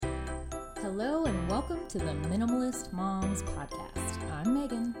Hello and welcome to the Minimalist Moms Podcast. I'm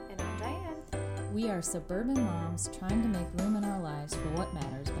Megan. And I'm Diane. We are suburban moms trying to make room in our lives for what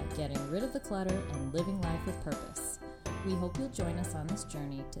matters by getting rid of the clutter and living life with purpose. We hope you'll join us on this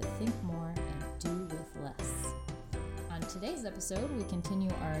journey to think more and do with less. On today's episode, we continue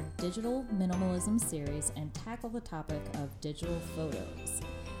our digital minimalism series and tackle the topic of digital photos.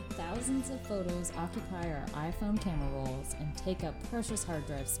 Thousands of photos occupy our iPhone camera rolls and take up precious hard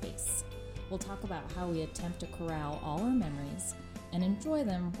drive space. We'll talk about how we attempt to corral all our memories and enjoy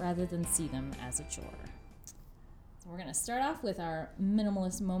them rather than see them as a chore. So we're going to start off with our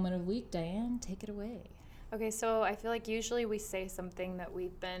minimalist moment of the week. Diane, take it away. Okay, so I feel like usually we say something that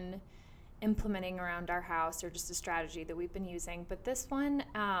we've been implementing around our house or just a strategy that we've been using, but this one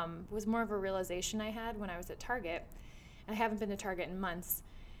was more of a realization I had when I was at Target. I haven't been to Target in months.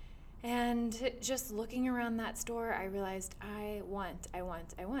 And just looking around that store, I realized I want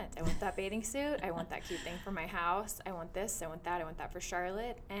that bathing suit. I want that cute thing for my house. I want this, I want that for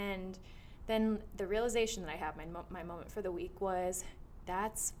Charlotte. And then the realization that I had, my moment for the week was,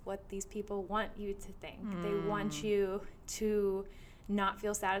 that's what these people want you to think. They want you to not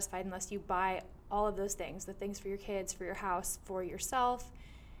feel satisfied unless you buy all of those things, the things for your kids, for your house, for yourself.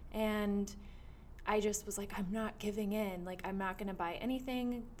 And I just was like, I'm not giving in. Like, I'm not going to buy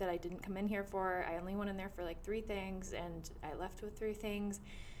anything that I didn't come in here for. I only went in there for like 3 things, and I left with 3 things.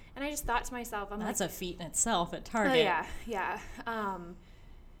 And I just thought to myself, That's a feet in itself at Target. Oh, yeah.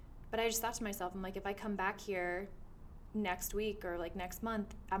 But I just thought to myself, I'm like, if I come back here next week or like next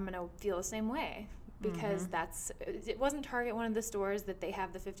month, I'm going to feel the same way. Because it wasn't Target, one of the stores that they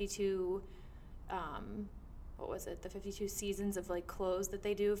have the 52, the 52 seasons of like clothes that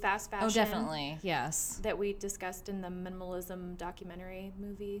they do, fast fashion. Oh, definitely, yes. That we discussed in the Minimalism documentary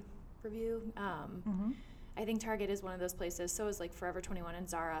movie review. I think Target is one of those places. So is like Forever 21 and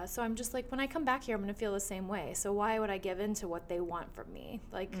Zara. So I'm just like, when I come back here, I'm going to feel the same way. So why would I give in to what they want from me?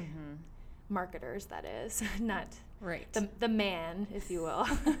 Like marketers, that is, not right. the man, if you will.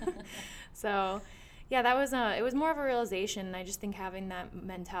 So yeah, that was it was more of a realization. I just think having that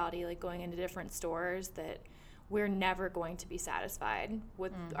mentality, like going into different stores, that we're never going to be satisfied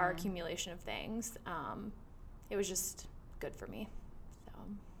with our accumulation of things. It was just good for me. So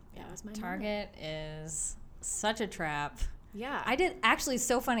yeah, that was my Target moment. Is such a trap. Yeah. I did actually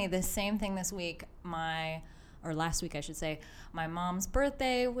so funny, the same thing this week. Last week I should say, my mom's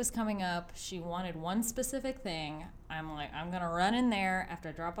birthday was coming up. She wanted one specific thing. I'm like, I'm going to run in there after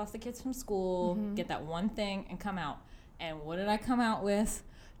I drop off the kids from school, get that one thing and come out. And what did I come out with?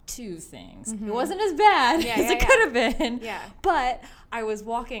 2 things. It wasn't as bad as it could have been. Yeah. But I was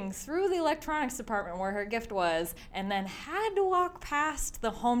walking through the electronics department where her gift was, and then had to walk past the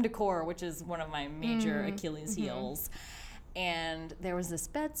home decor, which is one of my major Achilles heels. And there was this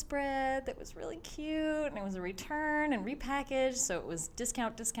bedspread that was really cute, and it was a return and repackaged, so it was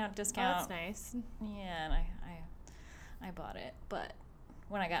discount. Oh, that's nice. Yeah, and I bought it, but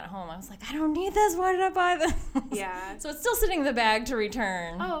when I got home, I was like, I don't need this. Why did I buy this? Yeah. So it's still sitting in the bag to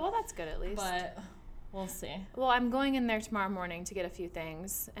return. Oh, well, that's good at least. But we'll see. Well, I'm going in there tomorrow morning to get a few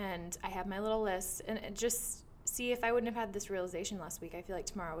things, and I have my little list. And just see, if I wouldn't have had this realization last week, I feel like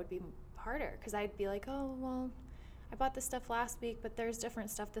tomorrow would be harder, because I'd be like, oh, well, I bought this stuff last week, but there's different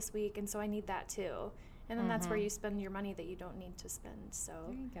stuff this week, and so I need that too. And then that's where you spend your money that you don't need to spend. So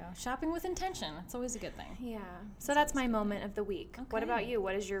there you go. Shopping with intention. It's always a good thing. Yeah. So that's my moment of the week. Okay. What about you?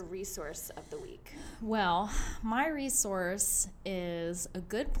 What is your resource of the week? Well, my resource is a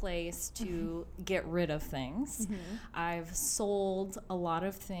good place to get rid of things. I've sold a lot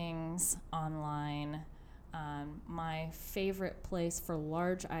of things online. My favorite place for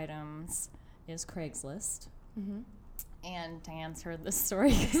large items is Craigslist. And Diane's heard this story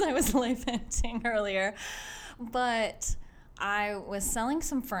because I was lamenting earlier. But I was selling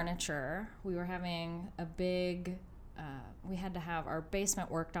some furniture. We were having a big, we had to have our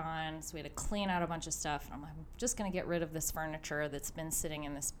basement worked on, so we had to clean out a bunch of stuff. And I'm like, I'm just going to get rid of this furniture that's been sitting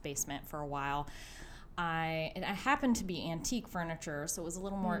in this basement for a while. It happened to be antique furniture, so it was a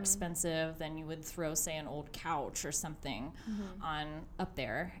little more expensive than you would throw, say, an old couch or something on up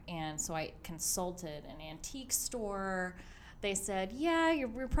there. And so I consulted an antique store. They said, yeah,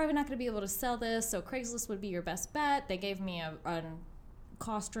 you're probably not going to be able to sell this, so Craigslist would be your best bet. They gave me a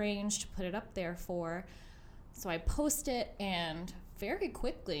cost range to put it up there for. So I post it, and very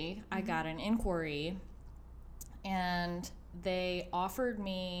quickly I got an inquiry, and they offered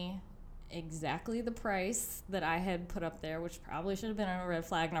me exactly the price that I had put up there, which probably should have been a red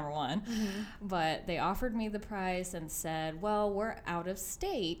flag number 1. But they offered me the price and said, well, we're out of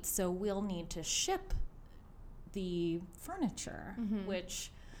state, so we'll need to ship the furniture,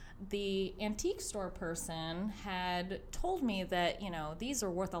 which the antique store person had told me that, you know, these are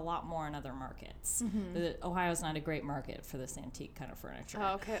worth a lot more in other markets. Ohio's not a great market for this antique kind of furniture.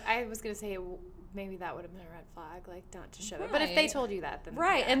 Oh, okay. I was going to say maybe that would have been a red flag, like not to show it. But if they told you that, then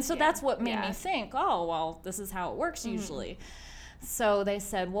right. And so that's what made me think, oh, well, this is how it works usually. So they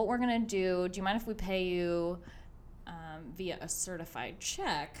said, what we're going to do you mind if we pay you via a certified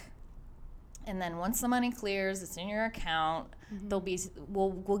check? And then once the money clears, it's in your account,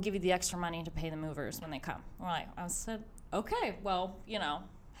 we'll give you the extra money to pay the movers when they come. I said, okay, well, you know,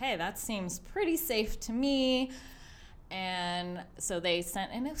 hey, that seems pretty safe to me. And so they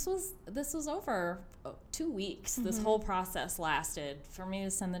sent, and this was over 2 weeks. This whole process lasted for me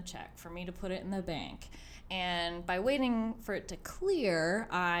to send the check, for me to put it in the bank. And by waiting for it to clear,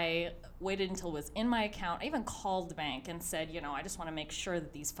 I waited until it was in my account. I even called the bank and said, you know, I just want to make sure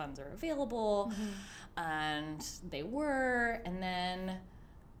that these funds are available. And they were. And then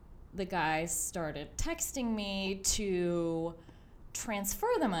the guy started texting me to transfer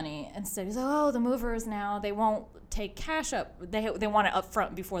the money. Instead, he's like, oh, the movers now, they won't take cash up. They want it up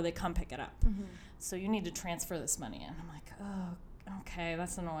front before they come pick it up. So you need to transfer this money. And I'm like, oh, okay,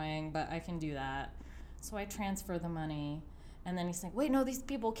 that's annoying, but I can do that. So I transfer the money, and then he's like, wait, no, these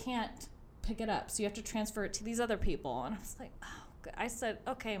people can't pick it up, so you have to transfer it to these other people. And I was like, oh, God. I said,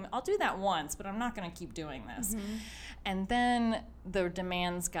 okay, I'll do that once, but I'm not going to keep doing this. And then the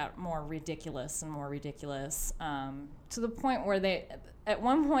demands got more ridiculous and more ridiculous, to the point where at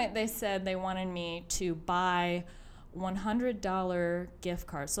one point they said they wanted me to buy $100 gift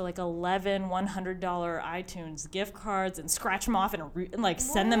cards, so like 11 $100 iTunes gift cards, and scratch them off and like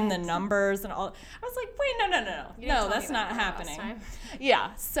send them the numbers and all. I was like, wait, no, that's not happening.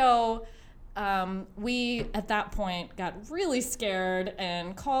 Yeah, so we at that point got really scared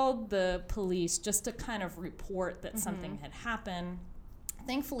and called the police just to kind of report that something had happened.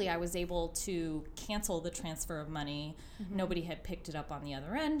 Thankfully, I was able to cancel the transfer of money. Nobody had picked it up on the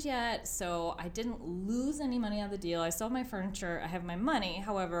other end yet, so I didn't lose any money on the deal. I sold my furniture. I have my money.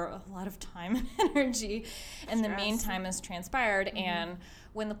 However, a lot of time and energy in the meantime has transpired. And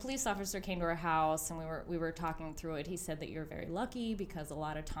when the police officer came to our house and we were talking through it, he said that you're very lucky because a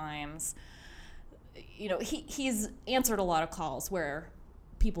lot of times, you know, he's answered a lot of calls where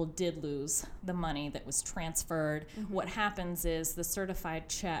people did lose the money that was transferred. What happens is the certified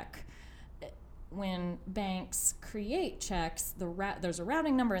check, when banks create checks, there's a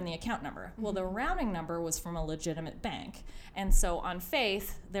routing number and the account number. Well, the routing number was from a legitimate bank. And so on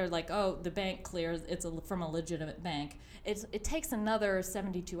faith, they're like, oh, the bank clears, it's from a legitimate bank. It takes another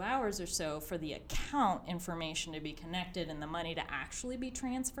 72 hours or so for the account information to be connected and the money to actually be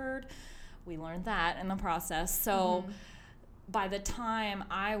transferred. We learned that in the process. So by the time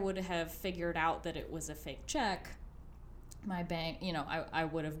I would have figured out that it was a fake check, my bank, you know, I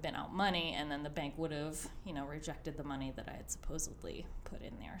would have been out money, and then the bank would have, you know, rejected the money that I had supposedly put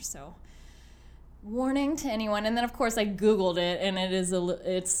in there. So warning to anyone. And then of course I Googled it, and it's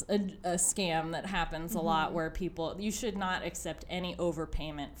a scam that happens a lot, where you should not accept any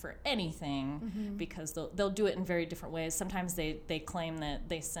overpayment for anything, because they'll do it in very different ways. Sometimes they claim that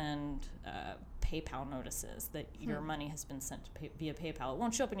they send PayPal notices that your money has been sent via PayPal. It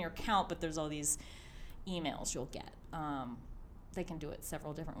won't show up in your account, but there's all these emails you'll get. They can do it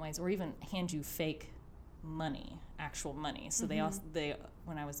several different ways, or even hand you fake money, actual money. So they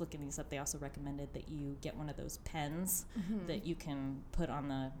when I was looking these up, they also recommended that you get one of those pens that you can put on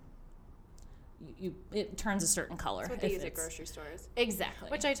the. It turns a certain color. That's what they use at grocery stores. Exactly.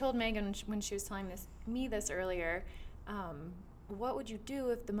 Which I told Megan when she was telling me this earlier. What would you do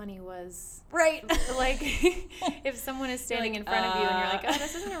if the money was right? Like, if someone is standing in front of you and you're like, oh,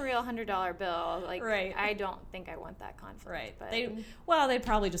 this isn't a real $100 bill. Like, I don't think I want that conflict. Right. But they'd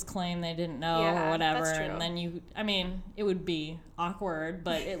probably just claim they didn't know or whatever. That's true. And then it would be awkward,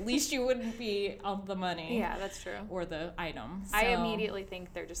 but at least you wouldn't be on the money. Yeah, that's true. Or the item. So. I immediately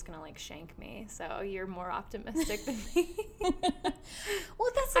think they're just going to, like, shank me. So you're more optimistic than me.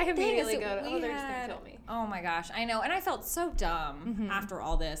 Well, that's the thing. I immediately go to, they're just going to kill me. Oh, my gosh. I know. And I felt so dumb after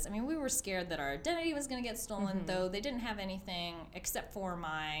all this. I mean, we were scared that our identity was going to get stolen, though they didn't have anything except for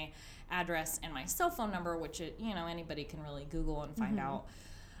my address and my cell phone number, which, anybody can really Google and find out.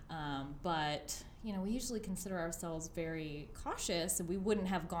 But, we usually consider ourselves very cautious, and we wouldn't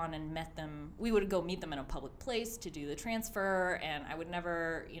have gone and met them. We would go meet them in a public place to do the transfer, and I would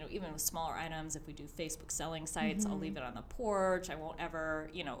never, even with smaller items, if we do Facebook selling sites, I'll leave it on the porch. I won't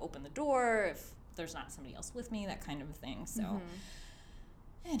ever, open the door if there's not somebody else with me, that kind of thing. So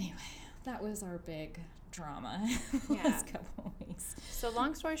anyway, that was our big drama last couple of weeks. So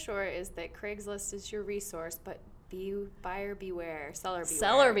long story short is that Craigslist is your resource, but buyer beware, seller beware.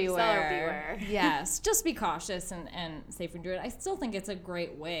 Seller beware. Seller beware. Yes, just be cautious and safe and do it. I still think it's a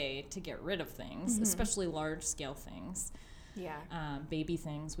great way to get rid of things, especially large scale things. Yeah. Baby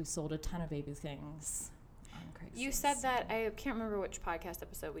things. We sold a ton of baby things on Craigslist. You said that, I can't remember which podcast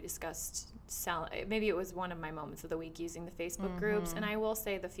episode we discussed maybe it was one of my moments of the week using the Facebook groups, and I will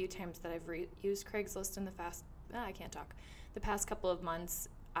say the few times that I've used Craigslist in the past couple of months,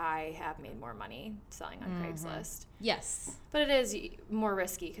 I have made more money selling on Craigslist. Yes. But it is more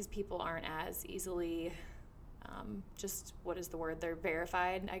risky because people aren't as easily, what is the word? They're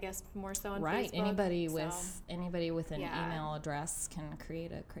verified, I guess, more so on right. Facebook. Anybody with an email address can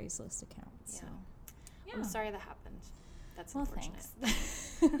create a Craigslist account. Yeah. So. Yeah. I'm sorry that happened. That's unfortunate.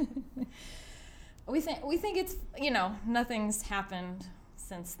 Thanks. we think it's, nothing's happened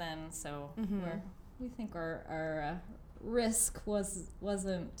since then, so we think our risk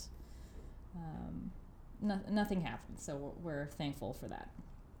wasn't nothing happened, so we're thankful for that.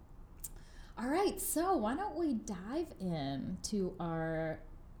 All right, so why don't we dive into our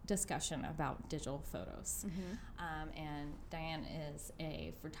discussion about digital photos. And Diane is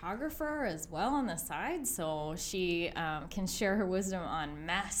a photographer as well on the side, so she can share her wisdom on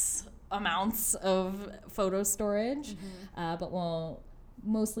mass amounts of photo storage, but we'll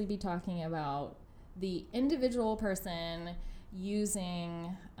mostly be talking about the individual person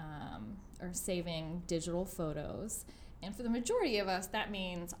using or saving digital photos. And for the majority of us, that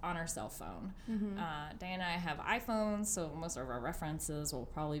means on our cell phone. Diane and I have iPhones, so most of our references will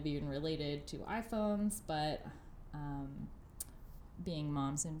probably be related to iPhones, but being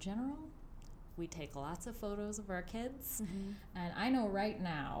moms in general, we take lots of photos of our kids. And I know right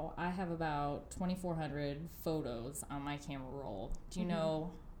now I have about 2,400 photos on my camera roll. Do you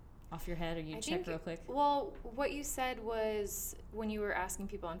know off your head, or you check real quick? Well, what you said was when you were asking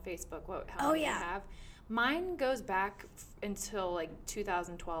people on Facebook how many you have. Mine goes back until like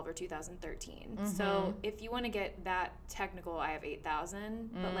 2012 or 2013. So if you want to get that technical, I have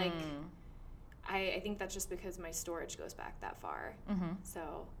 8,000. But like, I think that's just because my storage goes back that far.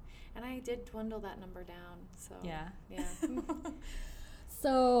 So, and I did dwindle that number down. So yeah.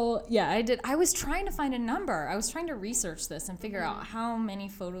 So yeah, I did. I was trying to find a number. I was trying to research this and figure out how many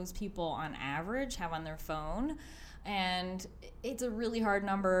photos people on average have on their phone. And it's a really hard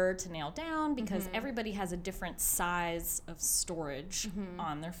number to nail down because everybody has a different size of storage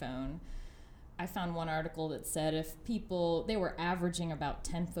on their phone. I found one article that said if they were averaging about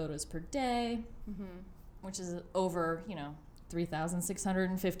 10 photos per day, which is over,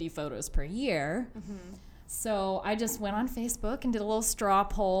 3,650 photos per year. So I just went on Facebook and did a little straw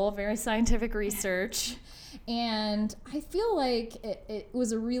poll, very scientific research. And I feel like it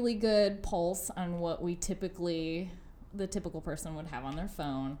was a really good pulse on what the typical person would have on their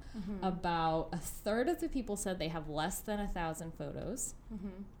phone. About a third of the people said they have less than 1,000 photos.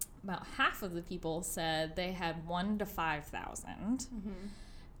 About half of the people said they had 1,000 to 5,000.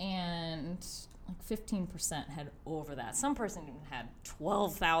 And like 15% had over that. Some person even had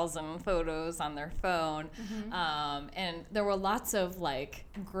 12,000 photos on their phone. And there were lots of like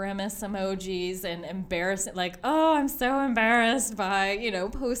grimace emojis and embarrassing, like, oh, I'm so embarrassed by,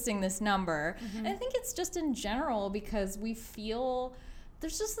 posting this number. And I think it's just in general because we feel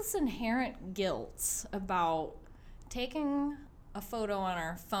there's just this inherent guilt about taking a photo on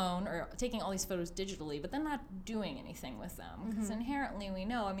our phone or taking all these photos digitally, but then not doing anything with them. Because inherently we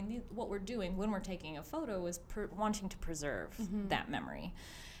know, what we're doing when we're taking a photo is wanting to preserve that memory.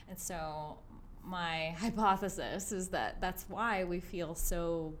 And so my hypothesis is that that's why we feel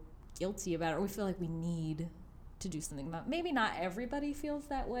so guilty about it, or we feel like we need to do something about it. Maybe not everybody feels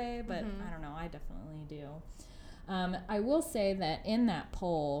that way, but I don't know, I definitely do. I will say that in that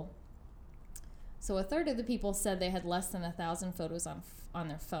poll, so a third of the people said they had less than 1,000 photos on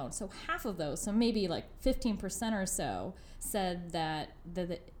their phone. So half of those, so maybe like 15% or so, said that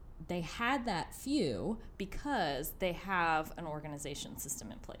they had that few because they have an organization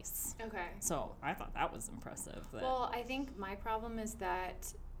system in place. Okay. So I thought that was impressive. Well, I think my problem is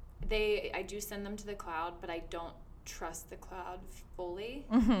that I do send them to the cloud, but I don't trust the cloud fully.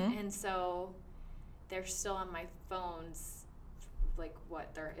 And so they're still on my phone's, like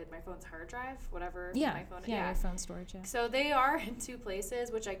they're in my phone's hard drive, whatever my phone is. Yeah, your phone storage, yeah. So they are in two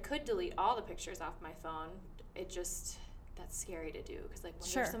places, which I could delete all the pictures off my phone. That's scary to do because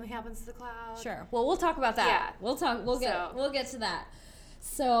when something happens to the cloud. Sure. Well, we'll talk about that. Yeah. We'll get to that.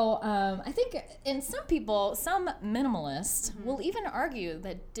 So I think in some people, some minimalists will even argue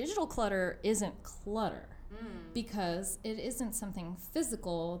that digital clutter isn't clutter because it isn't something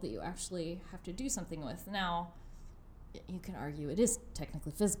physical that you actually have to do something with. Now, you can argue it is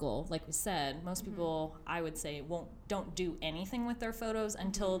technically physical. Like we said, most people, I would say, don't do anything with their photos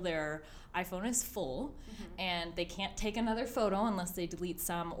until their iPhone is full, and they can't take another photo unless they delete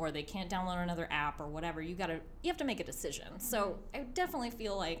some, or they can't download another app or whatever. You have to make a decision. So I definitely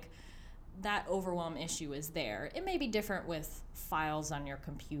feel like that overwhelm issue is there. It may be different with files on your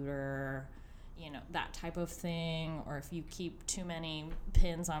computer, that type of thing, or if you keep too many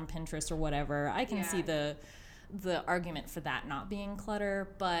pins on Pinterest or whatever. I can see the argument for that not being clutter,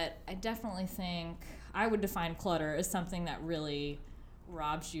 but I definitely think I would define clutter as something that really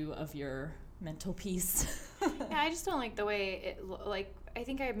robs you of your mental peace. I just don't like the way I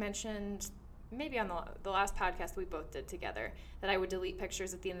think I mentioned maybe on the last podcast we both did together that I would delete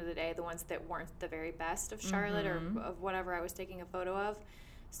pictures at the end of the day, the ones that weren't the very best of Charlotte or of whatever I was taking a photo of.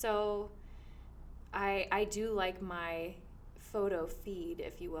 So I do like my photo feed,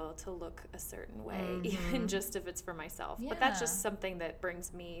 if you will, to look a certain way, even just if it's for myself. But that's just something that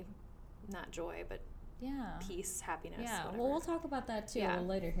brings me not joy, but peace, happiness. Yeah, whatever. well, we'll talk about that too a little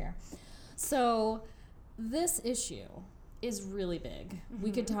later here. So this issue is really big.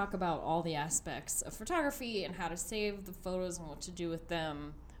 We could talk about all the aspects of photography and how to save the photos and what to do with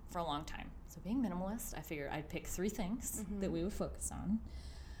them for a long time. So being minimalist, I figured I'd pick 3 things that we would focus on.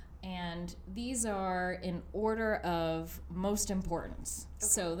 And these are in order of most importance. Okay.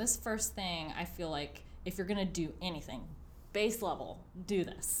 So this first thing, I feel like if you're going to do anything, base level, do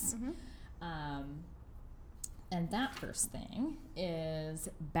this. And that first thing is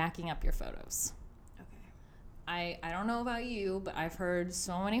backing up your photos. Okay. I don't know about you, but I've heard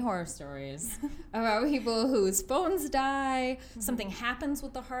so many horror stories about people whose phones die, something happens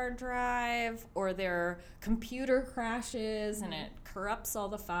with the hard drive, or their computer crashes and it corrupts all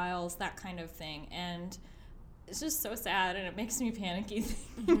the files, that kind of thing. And it's just so sad, and it makes me panicky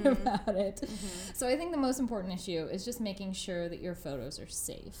thinking about it. So I think the most important issue is just making sure that your photos are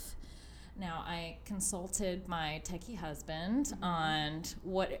safe. Now, I consulted my techie husband on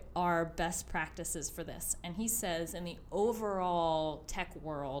what are best practices for this. And he says in the overall tech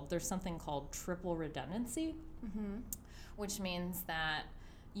world, there's something called triple redundancy, which means that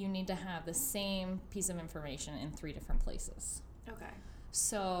you need to have the same piece of information in 3 different places. Okay.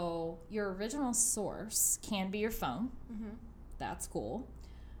 So your original source can be your phone. That's cool.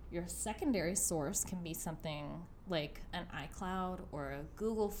 Your secondary source can be something like an iCloud or a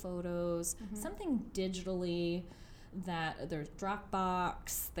Google Photos, something digitally that there's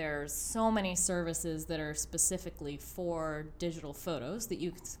Dropbox. There's so many services that are specifically for digital photos that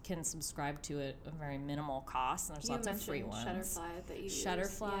you can subscribe to at a very minimal cost. And there's lots of free ones. Shutterfly that you use.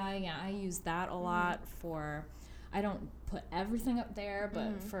 Shutterfly, yeah, I use that a lot for. I don't put everything up there,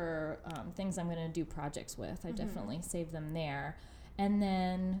 but for things I'm going to do projects with, I definitely save them there. And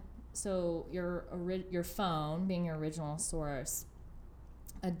then, so your phone being your original source,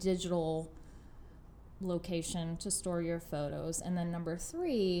 a digital location to store your photos, and then number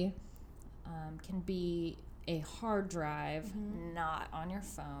 3 can be a hard drive, not on your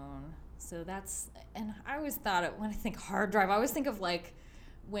phone. So that's, and I always thought when I think hard drive, I always think of like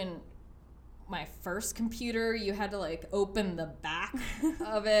when my first computer, you had to like open the back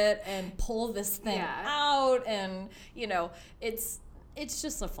of it and pull this thing out, and it's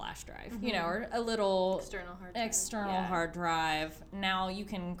just a flash drive, or a little external hard drive. Now you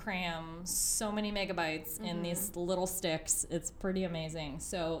can cram so many megabytes in these little sticks. It's pretty amazing.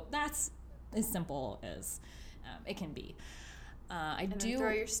 So that's as simple as it can be. And then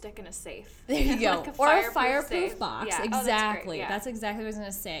throw your stick in a safe. There you go. Like or a fireproof box. Yeah. Exactly. Oh, that's exactly what I was going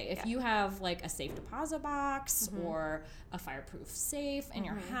to say. If you have like a safe deposit box or a fireproof safe in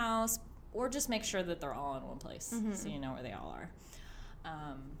your house, or just make sure that they're all in one place so you know where they all are.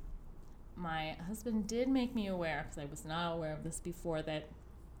 My husband did make me aware, because I was not aware of this before, that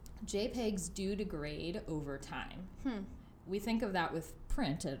JPEGs do degrade over time. We think of that with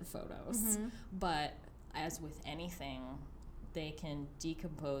printed photos, but as with anything, they can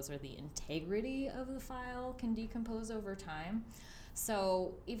decompose, or the integrity of the file can decompose over time.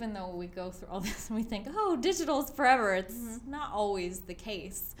 So even though we go through all this and we think, oh, digital's forever, it's not always the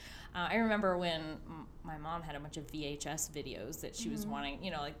case. I remember when my mom had a bunch of VHS videos that she was wanting,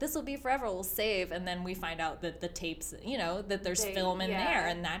 like, this will be forever, we'll save. And then we find out that the tapes, that there's film in there,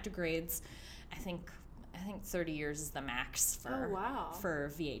 and that degrades. I think 30 years is the max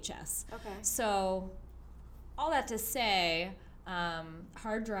for VHS. Okay. So all that to say,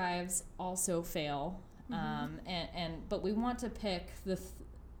 hard drives also fail. But we want to pick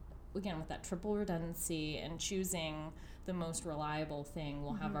again, with that triple redundancy and choosing the most reliable thing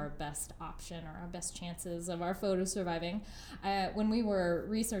will have our best option or our best chances of our photos surviving. When we were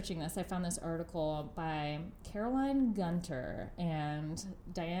researching this, I found this article by Caroline Gunter, and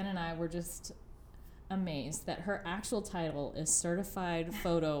Diane and I were just amazed that her actual title is Certified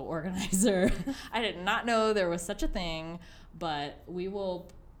Photo Organizer. I did not know there was such a thing, but we will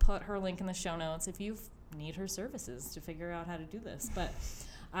put her link in the show notes if you need her services to figure out how to do this. But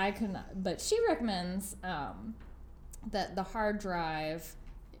she recommends that the hard drive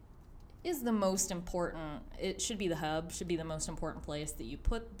is the most important. It should be the hub, should be the most important place that you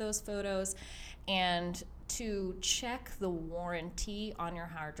put those photos, and to check the warranty on your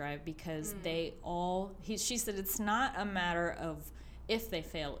hard drive, because she said it's not a matter of if they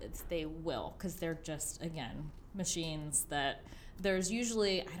fail, it's they will, because they're just, again, machines that there's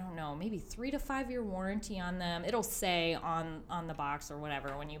usually, I don't know, maybe 3 to 5 year warranty on them. It'll say on the box or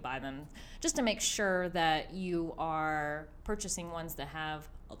whatever when you buy them, just to make sure that you are purchasing ones that have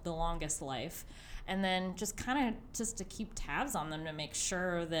the longest life. And then just kind of just to keep tabs on them to make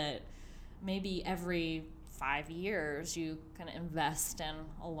sure that maybe every 5 years you can invest in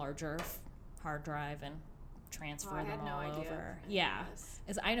a larger hard drive and transfer them all over. Yeah.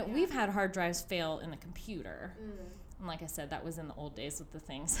 As I know, we've had hard drives fail in the computer. And like I said, that was in the old days with the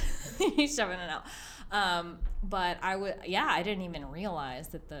things shoving it out. But I didn't even realize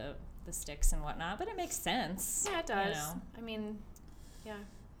that the sticks and whatnot, but it makes sense. Yeah, it does. I mean, yeah.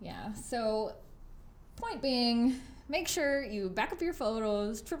 Yeah. So point being, make sure you back up your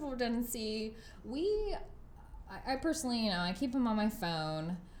photos, triple redundancy. I personally, I keep them on my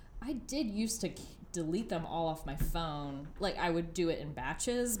phone. I did used to delete them all off my phone. Like, I would do it in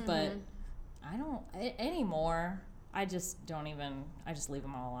batches, but I don't anymore. I just don't even, I just leave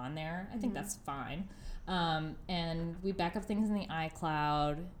them all on there. I think that's fine. And we back up things in the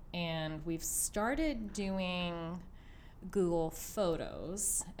iCloud, and we've started doing Google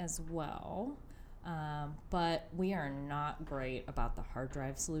Photos as well. But we are not great about the hard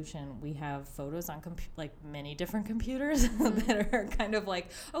drive solution. We have photos on many different computers that are kind of like,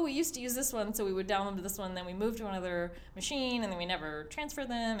 oh, we used to use this one, so we would download to this one, then we moved to another machine, and then we never transferred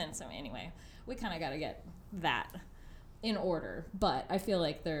them. And so anyway, we kind of got to get that in order. But I feel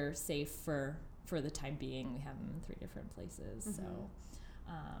like they're safe for the time being. We have them in 3 different places. So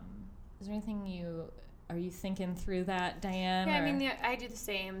is there anything are you thinking through that, Diane? Yeah, I mean, I do the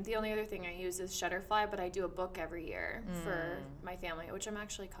same. The only other thing I use is Shutterfly, but I do a book every year for my family, which I'm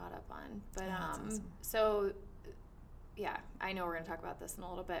actually caught up on. But that's awesome. So, yeah, I know we're going to talk about this in a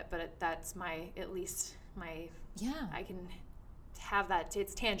little bit, but that's at least my, I can have that,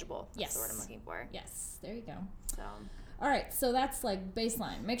 it's tangible. That's the word I'm looking for. Yes, there you go. So, all right, so that's like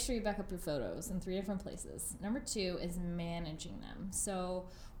baseline. Make sure you back up your photos in 3 different places. Number 2 is managing them. So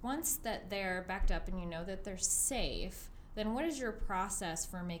once that they're backed up and you know that they're safe, then what is your process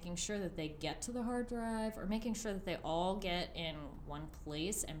for making sure that they get to the hard drive, or making sure that they all get in one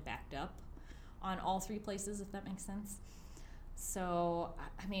place and backed up on all 3 places, if that makes sense? So,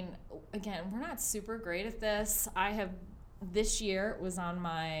 I mean, again, we're not super great at this. This year was on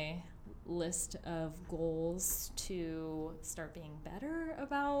my list of goals to start being better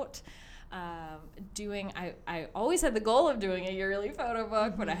about doing. I always had the goal of doing a yearly photo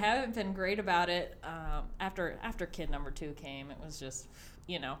book, but I haven't been great about it. After kid number 2 came, it was just,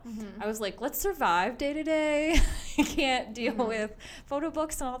 I was like, let's survive day to day. I can't deal with photo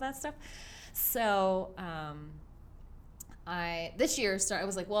books and all that stuff. So this year I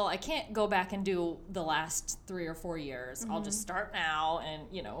was like, well, I can't go back and do the last 3 or 4 years. I'll just start now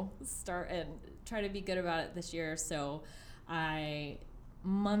and, start and try to be good about it this year. So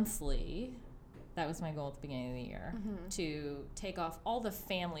monthly, that was my goal at the beginning of the year, to take off all the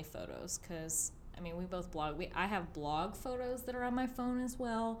family photos, because, I mean, we both blog. I have blog photos that are on my phone as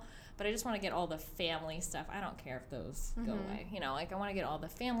well, but I just want to get all the family stuff. I don't care if those go away. I want to get all the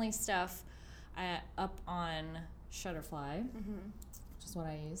family stuff up on Shutterfly, which is what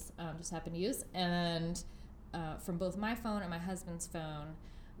I use, just happen to use. And from both my phone and my husband's phone,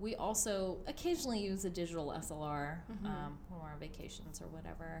 we also occasionally use a digital SLR when we're on vacations or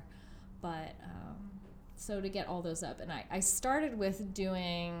whatever. But so to get all those up, and I started with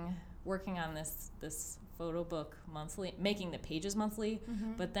working on this photo book monthly, making the pages monthly,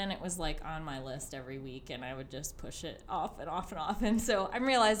 but then it was like on my list every week, and I would just push it off and off and off. And so I'm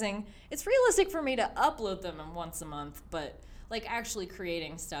realizing it's realistic for me to upload them once a month, but like actually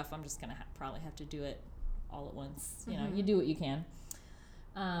creating stuff, I'm just gonna probably have to do it all at once. You do what you can.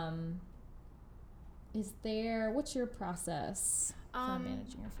 What's your process for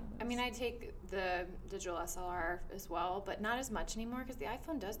managing your photos? I mean, I take the digital SLR as well, but not as much anymore, because the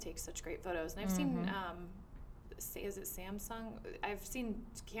iPhone does take such great photos. And I've seen is it Samsung? I've seen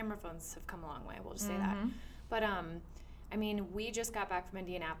camera phones have come a long way. We'll just say that. But I mean, we just got back from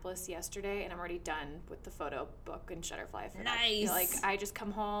Indianapolis yesterday, and I'm already done with the photo book and Shutterfly for that. Nice. Like, I just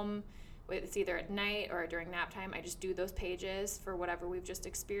come home. It's either at night or during nap time. I just do those pages for whatever we've just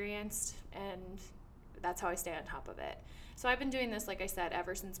experienced, and that's how I stay on top of it. So I've been doing this, like I said,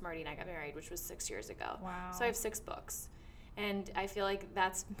 ever since Marty and I got married, which was 6 years ago. Wow. So I have 6 books. And I feel like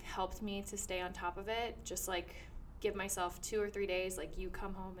that's helped me to stay on top of it, just like give myself 2 or 3 days, like you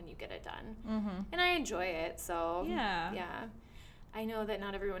come home and you get it done. And I enjoy it, so yeah. I know that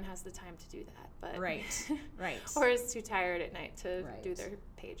not everyone has the time to do that, but right. or is too tired at night to do their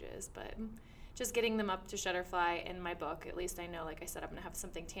pages, but just getting them up to Shutterfly in my book, at least I know, like I said, I'm going to have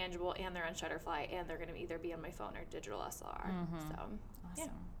something tangible, and they're on Shutterfly, and they're going to either be on my phone or digital SLR. So, awesome. Yeah.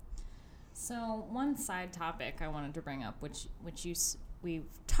 So one side topic I wanted to bring up, which we've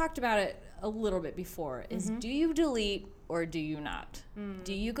talked about it a little bit before, is do you delete or do you not?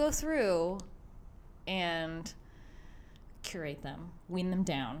 Do you go through and curate them, wean them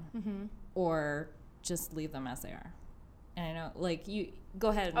down, or just leave them as they are? And I know, like, you go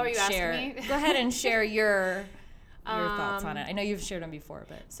ahead and share. Go ahead and share your thoughts on it. I know you've shared them before,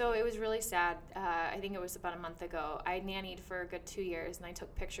 but so it was really sad. I think it was about a month ago. I nannied for a good 2 years, and I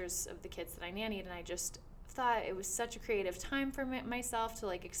took pictures of the kids that I nannied, and I just thought it was such a creative time for myself to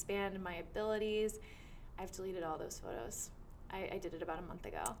like expand my abilities. I've deleted all those photos. I did it about a month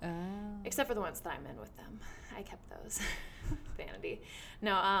ago, except for the ones that I'm in with them. I kept those. Vanity.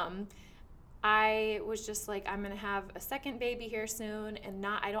 No, I was just like, I'm going to have a second baby here soon, and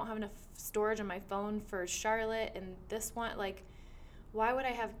I don't have enough storage on my phone for Charlotte and this one. Like, why would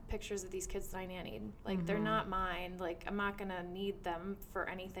I have pictures of these kids that I nannied? Like, they're not mine. Like, I'm not going to need them for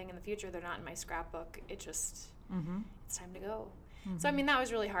anything in the future. They're not in my scrapbook. It just, it's time to go. So, I mean, that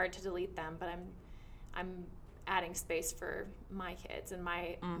was really hard to delete them, but I'm adding space for my kids and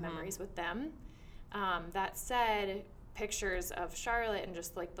my memories with them. That said, pictures of Charlotte and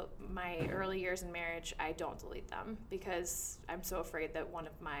just like my early years in marriage, I don't delete them because I'm so afraid that one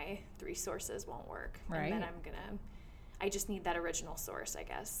of my 3 sources won't work. Right. And then I just need that original source, I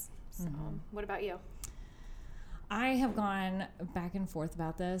guess. So what about you? I have gone back and forth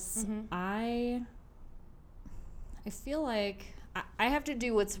about this. I feel like I have to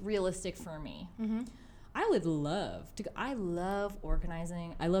do what's realistic for me. I would love to. I love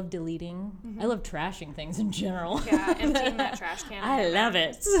organizing. I love deleting. I love trashing things in general. Yeah, emptying that trash can. I love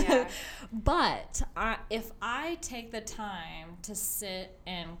it. Yeah. But if I take the time to sit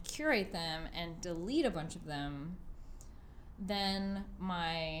and curate them and delete a bunch of them, then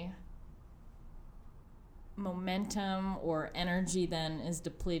my momentum or energy then is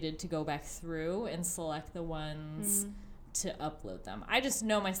depleted to go back through and select the ones to upload them. I just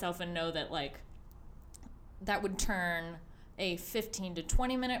know myself and know that, like, that would turn a 15 to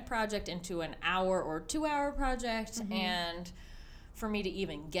 20 minute project into an hour or 2 hour project. And for me to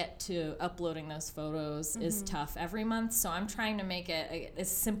even get to uploading those photos is tough every month. So I'm trying to make it as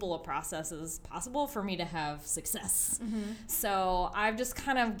simple a process as possible for me to have success. So I've just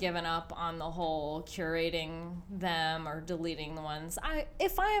kind of given up on the whole curating them or deleting the ones.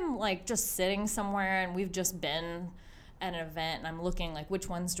 If I am like just sitting somewhere and we've just been at an event and I'm looking like which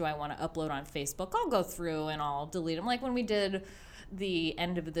ones do I want to upload on Facebook, I'll go through and I'll delete them. Like when we did the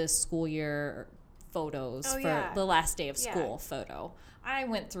end of the school year photos for the last day of school photo, I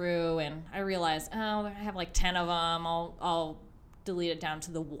went through and I realized, I have like 10 of them. I'll delete it down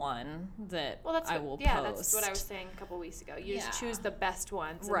to the one that I will post. Yeah, that's what I was saying a couple weeks ago. You just choose the best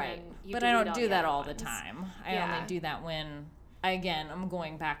ones. Right. And then you but I don't do that all ones. the time. I only do that when, I'm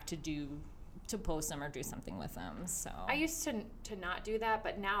going back to post them or do something with them. So I used to not do that,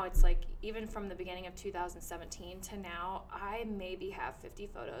 but now it's like even from the beginning of 2017 to now, I maybe have 50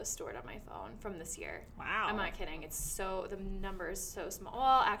 photos stored on my phone from this year. Wow. I'm not kidding. The number is so small.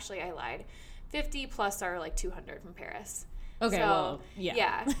 Well, actually I lied. 50 plus are like 200 from Paris. Okay, so, well,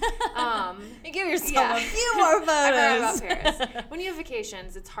 yeah. You give yourself a few more photos. I forgot about Paris. When you have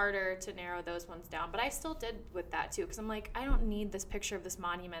vacations, it's harder to narrow those ones down. But I still did with that, too, because I'm like, I don't need this picture of this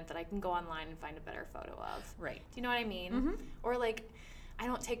monument that I can go online and find a better photo of. Right. Do you know what I mean? Or, like, I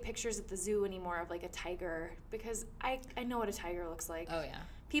don't take pictures at the zoo anymore of, like, a tiger because I know what a tiger looks like. Oh, yeah.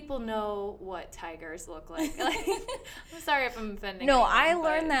 People know what tigers look like. I'm sorry if I'm offending No, anyone, I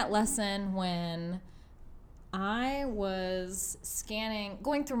learned that lesson when I was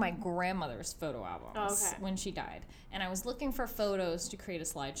going through my grandmother's photo albums when she died. And I was looking for photos to create a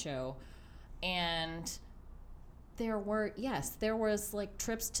slideshow. And there was like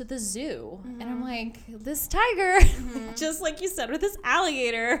trips to the zoo. And I'm like, this tiger, just like you said, with this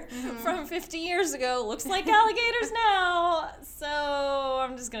alligator from 50 years ago, looks like alligators now. So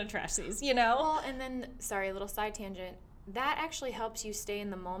I'm just going to trash these, you know? Well, and then, sorry, a little side tangent. That actually helps you stay in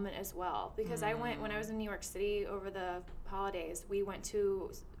the moment as well. Because when I was in New York City over the holidays, we went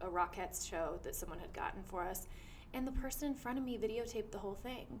to a Rockettes show that someone had gotten for us. And the person in front of me videotaped the whole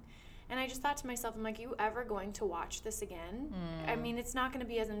thing. And I just thought to myself, I'm like, you ever going to watch this again? I mean, it's not going to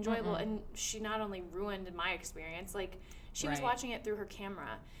be as enjoyable. And she not only ruined my experience, like, she was watching it through her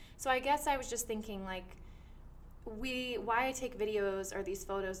camera. So I guess I was just thinking, like, why I take videos or these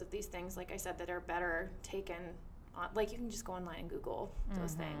photos of these things, like I said, that are better taken on, like, you can just go online and Google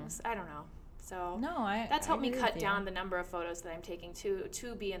those things. I don't know. So that's helped me cut down the number of photos that I'm taking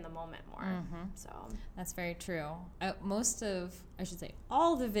to be in the moment more. So that's very true.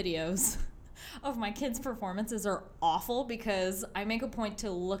 All the videos of my kids' performances are awful because I make a point to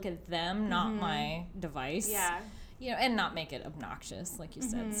look at them, not my device. Yeah. You know, and not make it obnoxious, like you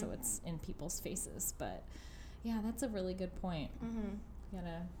said, so it's in people's faces. But yeah, that's a really good point. You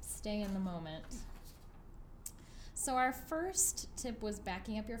gotta stay in the moment. So our first tip was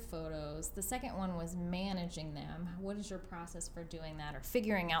backing up your photos. The second one was managing them. What is your process for doing that, or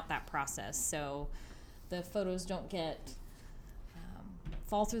figuring out that process so the photos don't get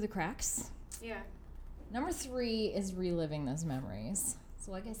fall through the cracks? Yeah. Number 3 is reliving those memories.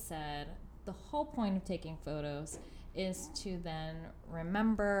 So like I said, the whole point of taking photos is to then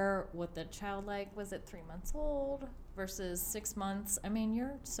remember what the child, like, was it 3 months old versus 6 months? I mean,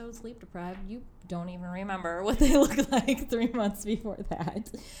 you're so sleep deprived, you don't even remember what they look like 3 months before that.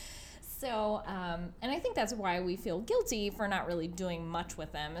 So, and I think that's why we feel guilty for not really doing much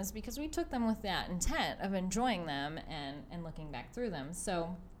with them, is because we took them with that intent of enjoying them and looking back through them.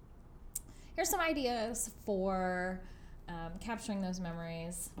 So here's some ideas for capturing those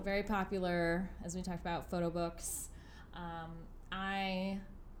memories. Very popular, as we talked about, photo books. I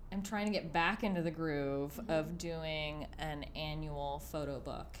am trying to get back into the groove of doing an annual photo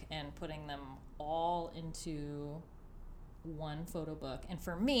book and putting them all into one photo book. And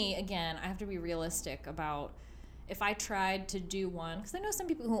for me, again, I have to be realistic about if I tried to do one, because I know some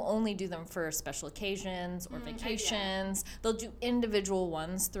people who only do them for special occasions or vacations. They'll do individual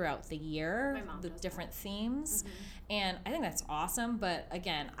ones throughout the year with different themes. And I think that's awesome. But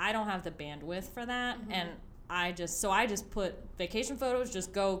again, I don't have the bandwidth for that. And I just put vacation photos,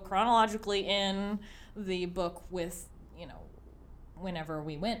 just go chronologically in the book with, you know, whenever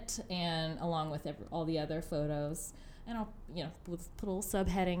we went, and along with all the other photos. And I'll, you know, put a little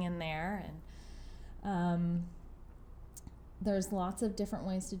subheading in there. And there's lots of different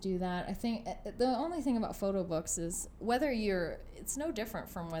ways to do that. I think the only thing about photo books is it's no different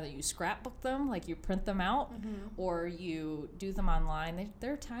from whether you scrapbook them, like you print them out, or you do them online.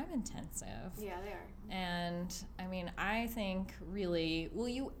 They're time intensive. Yeah, they are. And I mean, I think really, will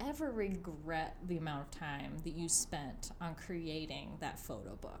you ever regret the amount of time that you spent on creating that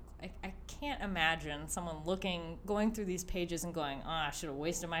photo book? I can't imagine someone going through these pages and going, I should have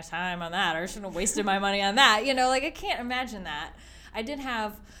wasted my time on that, or I should have wasted my money on that. You know, like, I can't imagine that. I did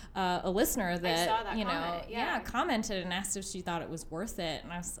have a listener that, you know, commented and asked if she thought it was worth it.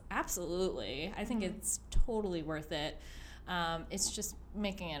 And I was, absolutely. I think it's totally worth it. It's just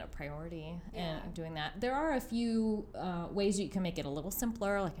making it a priority and doing that. There are a few ways you can make it a little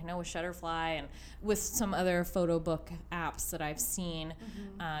simpler, like I know with Shutterfly and with some other photo book apps that I've seen.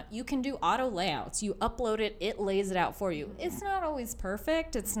 You can do auto layouts. You upload it, it lays it out for you. It's not always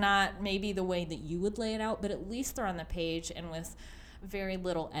perfect. It's not maybe the way that you would lay it out, but at least they're on the page, and with very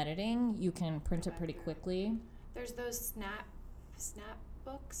little editing, you can print it pretty quickly. There's those snap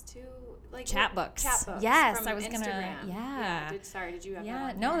books too, like chat books. Yes, I was Instagram. Did you have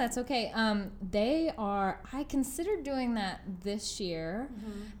that? No, that's okay. They are. I considered doing that this year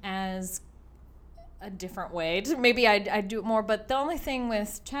as a different way. Maybe I'd do it more. But the only thing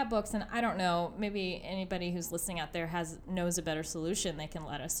with chat books, and I don't know, maybe anybody who's listening out there knows a better solution, they can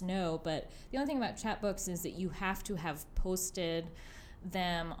let us know. But the only thing about chat books is that you have to have posted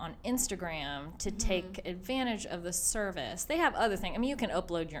them on Instagram to take advantage of the service. They have other things. I mean, you can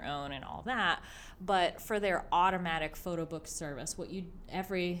upload your own and all that, but for their automatic photo book service,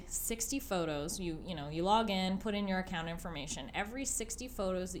 every 60 photos, you log in, put in your account information. Every 60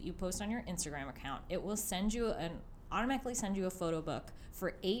 photos that you post on your Instagram account, it will automatically send you a photo book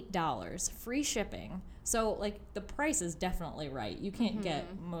for $8, free shipping. So, like, the price is definitely right. You can't get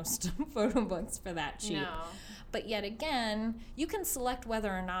most photo books for that cheap. No. But yet again, you can select whether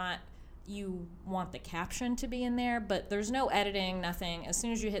or not you want the caption to be in there, but there's no editing, nothing. As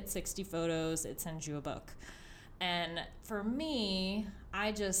soon as you hit 60 photos, it sends you a book. And for me,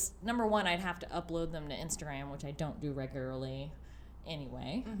 number one, I'd have to upload them to Instagram, which I don't do regularly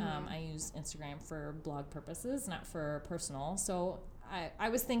anyway. I use Instagram for blog purposes, not for personal. So I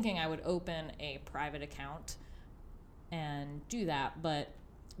was thinking I would open a private account and do that, but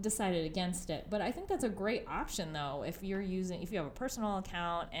decided against it. But I think that's a great option, though, if you have a personal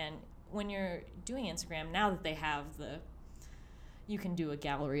account, and when you're doing Instagram, now that they have you can do a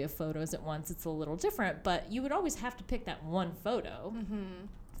gallery of photos at once, it's a little different, but you would always have to pick that one photo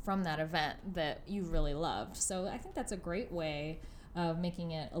from that event that you really loved. So I think that's a great way of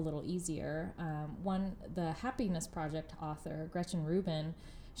making it a little easier. The Happiness Project author, Gretchen Rubin,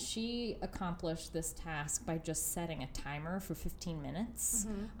 she accomplished this task by just setting a timer for 15 minutes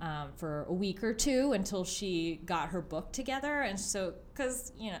for a week or two until she got her book together. And so,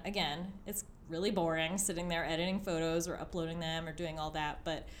 because, again, it's really boring sitting there editing photos or uploading them or doing all that,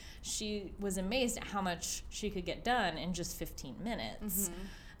 but she was amazed at how much she could get done in just 15 minutes.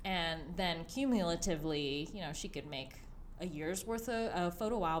 And then cumulatively, she could make a year's worth of a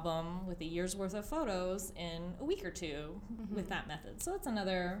photo album with a year's worth of photos in a week or two with that method. So that's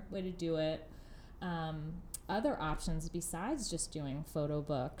another way to do it. Other options besides just doing photo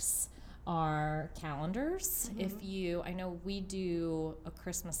books are calendars. I know we do a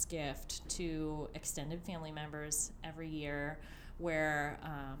Christmas gift to extended family members every year where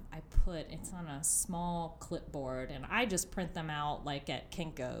it's on a small clipboard, and I just print them out like at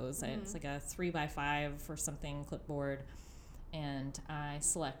Kinko's. It's like a 3x5 or something clipboard, and I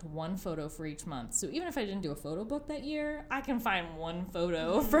select one photo for each month. So even if I didn't do a photo book that year, I can find one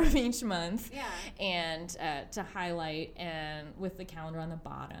photo from each month and to highlight, and with the calendar on the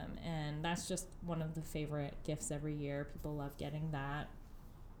bottom. And that's just one of the favorite gifts every year. People love getting that.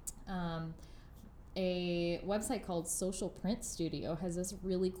 A website called Social Print Studio has this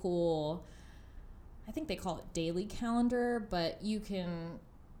really cool, I think they call it daily calendar, but you can,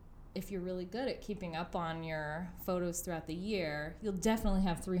 if you're really good at keeping up on your photos throughout the year, you'll definitely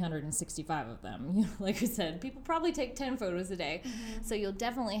have 365 of them. Like I said, people probably take 10 photos a day. So you'll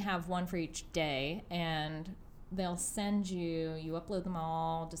definitely have one for each day, and they'll send you upload them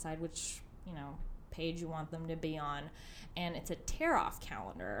all, decide which, page you want them to be on. And it's a tear-off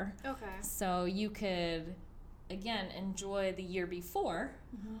calendar. Okay. So you could, again, enjoy the year before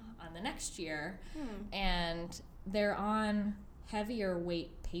on the next year. And they're on heavier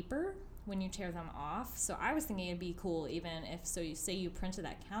weight paper when you tear them off. So I was thinking it'd be cool even if, so you say you printed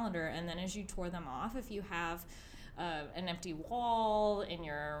that calendar, and then as you tore them off, if you have an empty wall in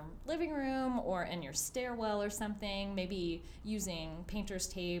your living room or in your stairwell or something, maybe using painter's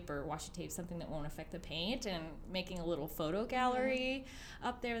tape or washi tape, something that won't affect the paint, and making a little photo gallery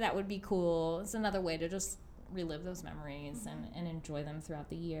up there, that would be cool. It's another way to just relive those memories and enjoy them throughout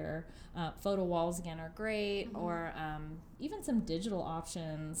the year. Photo walls, again, are great, or even some digital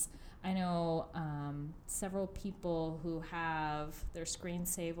options. I know several people who have their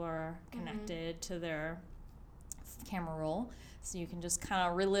screensaver connected to their camera roll, so you can just kind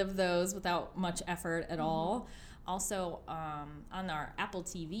of relive those without much effort at all. Also, on our Apple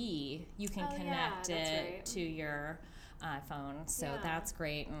TV, you can connect it to your iPhone, so that's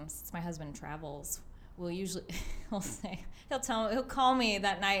great. And since my husband travels, he'll call me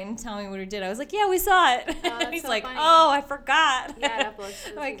that night and tell me what he did. I was like, yeah, we saw it. And he's so like, funny. Oh, I forgot. Yeah,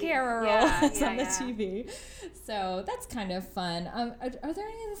 my camera roll is on the TV. So that's kind of fun. Are there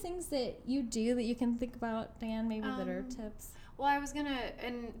any other things that you do that you can think about, Dan, maybe that are tips? Well, I was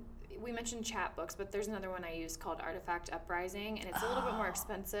and we mentioned chat books, but there's another one I use called Artifact Uprising, and it's a little bit more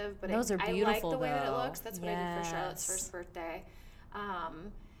expensive, but those are beautiful, I like the way that it looks. That's what I did for Charlotte's first birthday.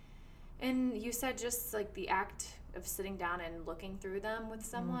 And you said just like the act of sitting down and looking through them with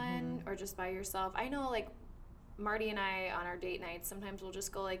someone or just by yourself. I know, like, Marty and I on our date nights, sometimes we'll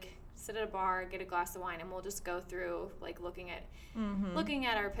just go like sit at a bar, get a glass of wine, and we'll just go through like looking at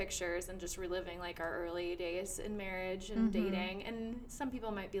our pictures and just reliving like our early days in marriage and dating. And some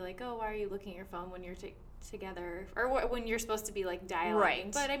people might be like, oh, why are you looking at your phone when you're together, or when you're supposed to be like dialoguing?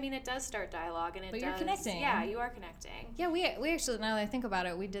 Right. But I mean, it does start dialogue, and you're connecting. Yeah, you are connecting. Yeah, we actually, now that I think about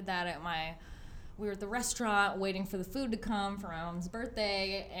it, we did that at we were at the restaurant waiting for the food to come for my mom's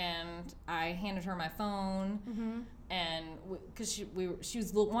birthday, and I handed her my phone, and because she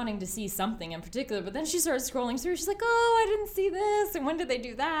was wanting to see something in particular, but then she started scrolling through. She's like, oh, I didn't see this, and when did they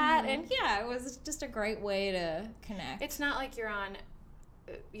do that? And yeah, it was just a great way to connect. It's not like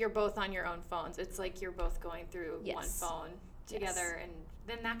you're both on your own phones. It's like you're both going through one phone together, and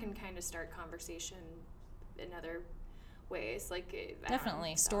then that can kind of start conversation in other ways. Like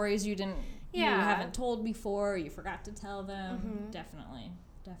definitely stories you haven't told before, you forgot to tell them. Definitely.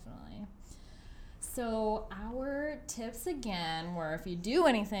 So our tips again were, if you do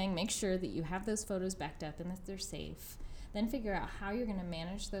anything, make sure that you have those photos backed up and that they're safe. Then figure out how you're going to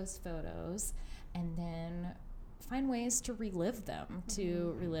manage those photos, and then find ways to relive them,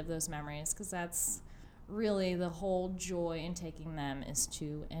 to relive those memories, because that's really the whole joy in taking them, is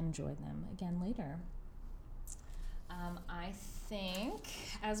to enjoy them again later. I think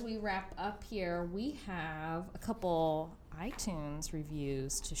as we wrap up here, we have a couple iTunes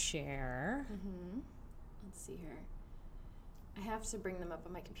reviews to share. Let's see here. I have to bring them up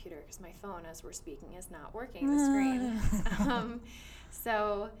on my computer because my phone, as we're speaking, is not working the screen.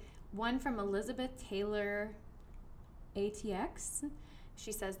 So one from Elizabeth Taylor ATX.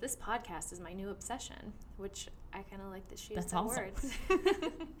 She says, "This podcast is my new obsession," which I kind of like that she used that word.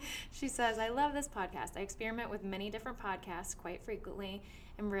 She says, "I love this podcast. I experiment with many different podcasts quite frequently,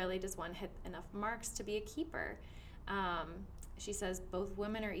 and rarely does one hit enough marks to be a keeper." She says, "Both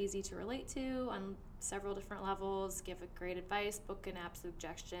women are easy to relate to on several different levels, give great advice, book and app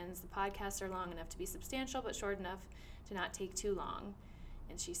suggestions. The podcasts are long enough to be substantial, but short enough to not take too long."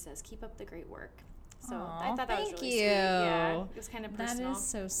 And she says, "Keep up the great work." So I thought that was really sweet. Yeah, it was kind of personal. That is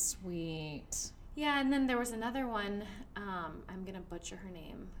so sweet. Yeah, and then there was another one. I'm gonna butcher her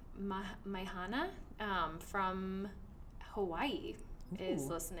name. Maihana from Hawaii is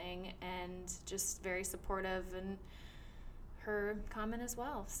listening, and just very supportive, and her comment as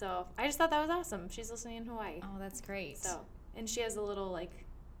well. So I just thought that was awesome. She's listening in Hawaii. Oh, that's great. So, and she has a little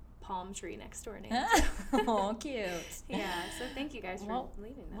palm tree next to her name. Oh, cute. Yeah, so thank you guys for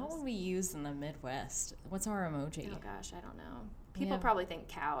leaving those. What would we use in the Midwest? What's our emoji? Oh gosh, I don't know. People probably think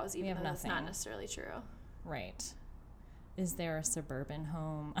cows, even though that's not necessarily true. Right. Is there a suburban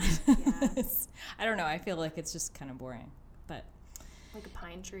home? Yeah. I don't know. I feel like it's just kind of boring. But like a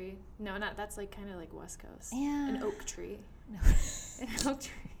pine tree? No, not. That's kind of like West Coast. Yeah. An oak tree. No. An oak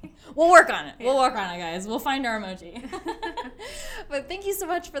tree. We'll work on it. Yeah. We'll work on it, guys. We'll find our emoji. But thank you so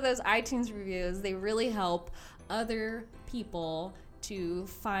much for those iTunes reviews. They really help other people to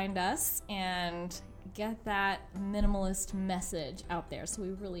find us and get that minimalist message out there. So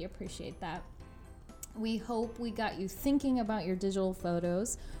we really appreciate that. We hope we got you thinking about your digital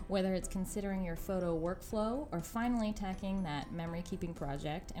photos, whether it's considering your photo workflow or finally tackling that memory keeping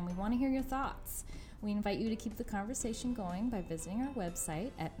project, and we want to hear your thoughts. We invite you to keep the conversation going by visiting our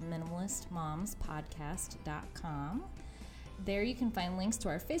website at minimalistmomspodcast.com. There you can find links to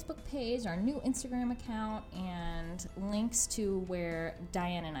our Facebook page, our new Instagram account, and links to where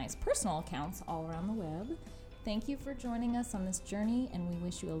Diane and I's personal accounts all around the web. Thank you for joining us on this journey, and we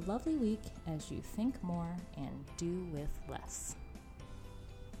wish you a lovely week as you think more and do with less.